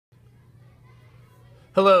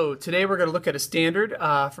Hello, today we're going to look at a standard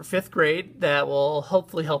for 5th grade that will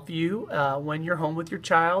hopefully help you when you're home with your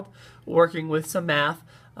child working with some math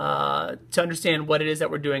to understand what it is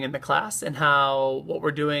that we're doing in the class and how what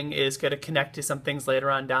we're doing is going to connect to some things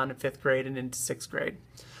later on down in 5th grade and into 6th grade.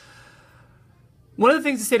 One of the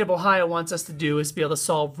things the state of Ohio wants us to do is be able to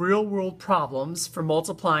solve real-world problems for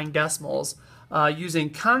multiplying decimals using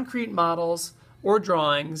concrete models or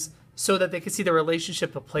drawings so that they could see the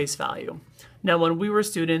relationship of place value. Now, when we were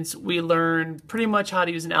students, we learned pretty much how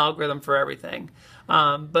to use an algorithm for everything.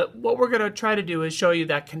 But what we're going to try to do is show you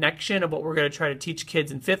that connection of what we're going to try to teach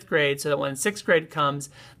kids in 5th grade so that when 6th grade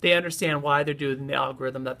comes, they understand why they're doing the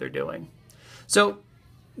algorithm that they're doing. So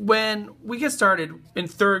when we get started in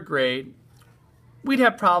 3rd grade, we'd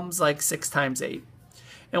have problems like 6 times 8.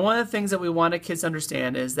 And one of the things that we want kids to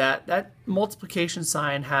understand is that that multiplication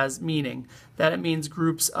sign has meaning, that it means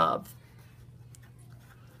groups of.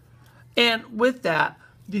 And with that,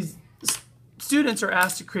 these students are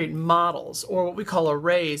asked to create models, or what we call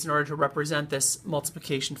arrays, in order to represent this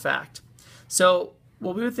multiplication fact. So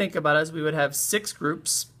what we would think about is we would have 6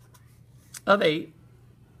 groups of 8,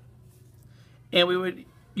 and we would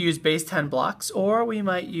use base 10 blocks, or we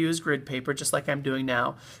might use grid paper, just like I'm doing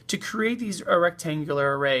now, to create these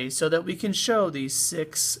rectangular arrays so that we can show these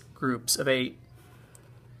 6 groups of 8.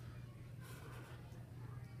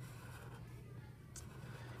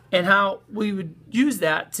 And how we would use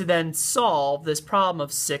that to then solve this problem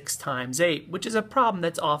of 6 times 8, which is a problem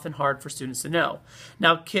that's often hard for students to know.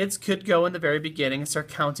 Now, kids could go in the very beginning and start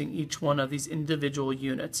counting each one of these individual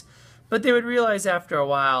units, but they would realize after a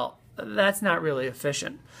while that's not really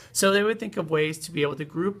efficient. So they would think of ways to be able to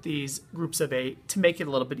group these groups of 8 to make it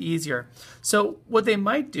a little bit easier. So what they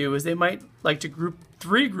might do is they might like to group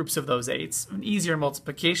 3 groups of those 8s, an easier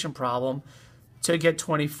multiplication problem, to get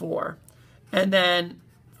 24. And then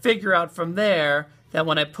figure out from there that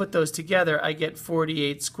when I put those together, I get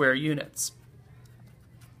 48 square units.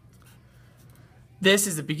 This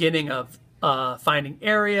is the beginning of finding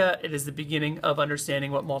area. It is the beginning of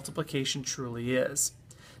understanding what multiplication truly is.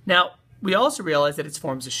 Now, we also realize that it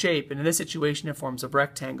forms a shape, and in this situation it forms a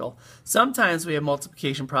rectangle. Sometimes we have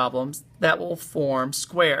multiplication problems that will form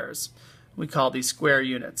squares. We call these square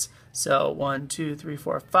units. So 1, 2, 3,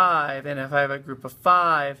 4, 5, and if I have a group of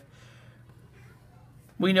 5,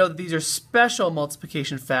 we know that these are special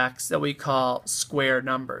multiplication facts that we call square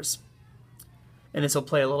numbers. And this will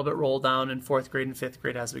play a little bit roll down in 4th grade and 5th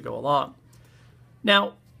grade as we go along.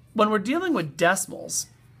 Now, when we're dealing with decimals,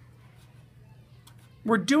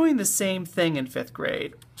 we're doing the same thing in 5th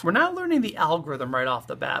grade. We're not learning the algorithm right off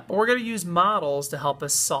the bat, but we're going to use models to help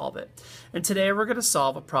us solve it. And today we're going to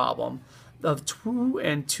solve a problem of 2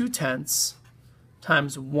 2/10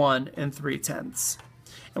 times 1 3/10.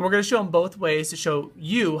 And we're going to show them both ways to show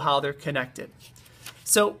you how they're connected.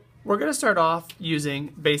 So we're going to start off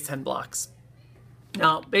using base 10 blocks.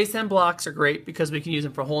 Now, base 10 blocks are great because we can use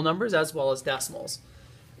them for whole numbers as well as decimals.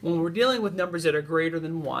 When we're dealing with numbers that are greater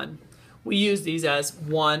than 1, we use these as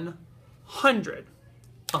 100,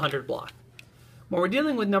 a 100 block. When we're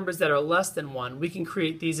dealing with numbers that are less than 1, we can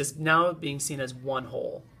create these as now being seen as one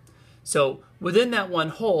whole. So within that one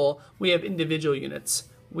whole, we have individual units.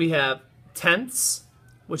 We have tenths,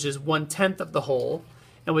 which is 1/10 of the whole,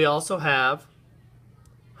 and we also have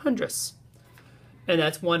hundredths, and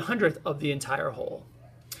that's 1/100th of the entire whole.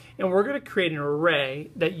 And we're going to create an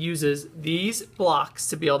array that uses these blocks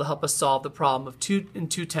to be able to help us solve the problem of 2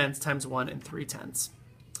 2/10 times 1 3/10.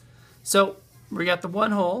 So we got the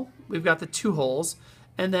one whole, we've got the 2 wholes,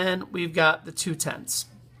 and then we've got the 2/10.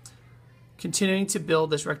 Continuing to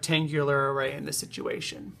build this rectangular array in this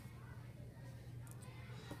situation.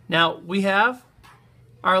 Now we have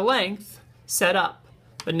our length set up,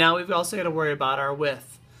 but now we've also got to worry about our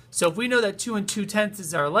width. So if we know that 2 2/10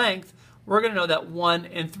 is our length, we're going to know that 1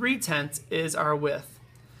 3/10 is our width.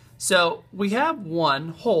 So we have one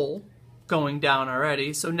whole going down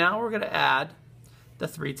already, so now we're going to add the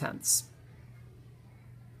 3/10.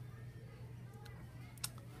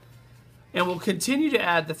 And we'll continue to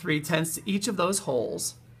add the 3/10 to each of those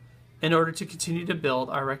holes in order to continue to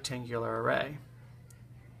build our rectangular array.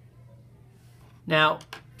 Now,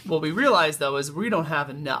 what we realize though is we don't have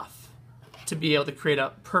enough to be able to create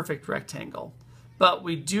a perfect rectangle. But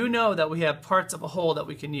we do know that we have parts of a whole that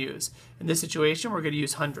we can use. In this situation, we're going to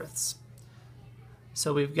use hundredths.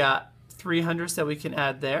 So we've got 3 hundredths that we can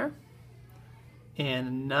add there, and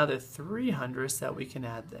another 3 hundredths that we can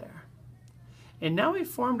add there. And now we've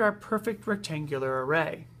formed our perfect rectangular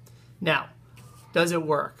array. Now, does it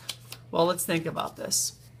work? Well, let's think about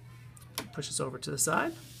this. Push this over to the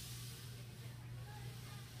side.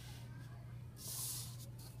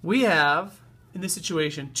 We have in this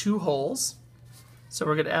situation, 2 holes. So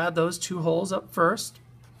we're going to add those 2 holes up first.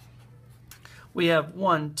 We have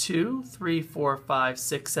 1, 2, 3, 4, 5,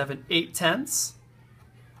 6, 7, 8 tenths.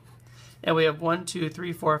 And we have 1, 2,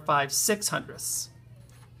 3, 4, 5, 6 hundredths.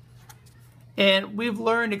 And we've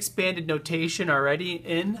learned expanded notation already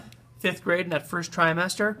in 5th grade in that first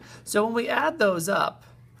trimester. So when we add those up,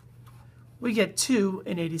 we get 2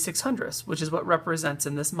 and 86 hundredths, which is what represents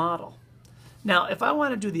in this model. Now, if I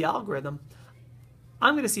want to do the algorithm,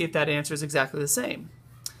 I'm going to see if that answer is exactly the same.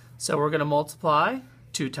 So we're going to multiply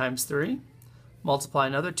 2 times 3, multiply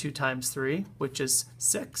another 2 times 3, which is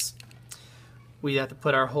 6. We have to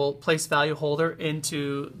put our whole place value holder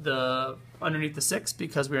into the underneath the 6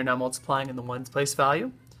 because we are now multiplying in the 1's place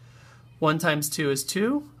value. 1 times 2 is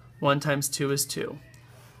 2. 1 times 2 is 2.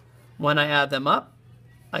 When I add them up,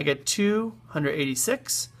 I get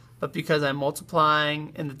 286, but because I'm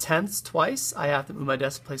multiplying in the tenths twice, I have to move my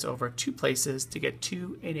decimal place over 2 places to get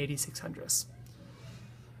 2 and 86 hundredths.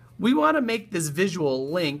 We want to make this visual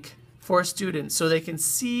link for students so they can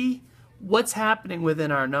see what's happening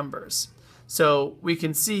within our numbers. So we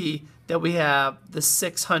can see that we have the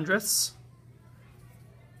 6 hundredths,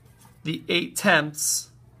 the 8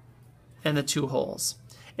 tenths, and the 2 wholes.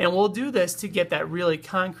 And we'll do this to get that really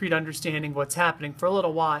concrete understanding of what's happening for a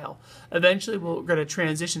little while. Eventually, we're going to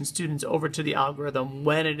transition students over to the algorithm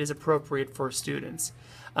when it is appropriate for students,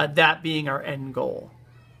 that being our end goal.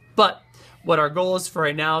 But what our goal is for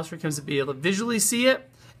right now is for kids to be able to visually see it,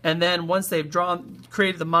 and then once they've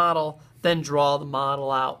created the model, then draw the model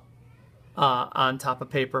out on top of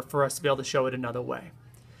paper for us to be able to show it another way.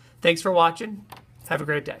 Thanks for watching. Have a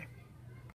great day.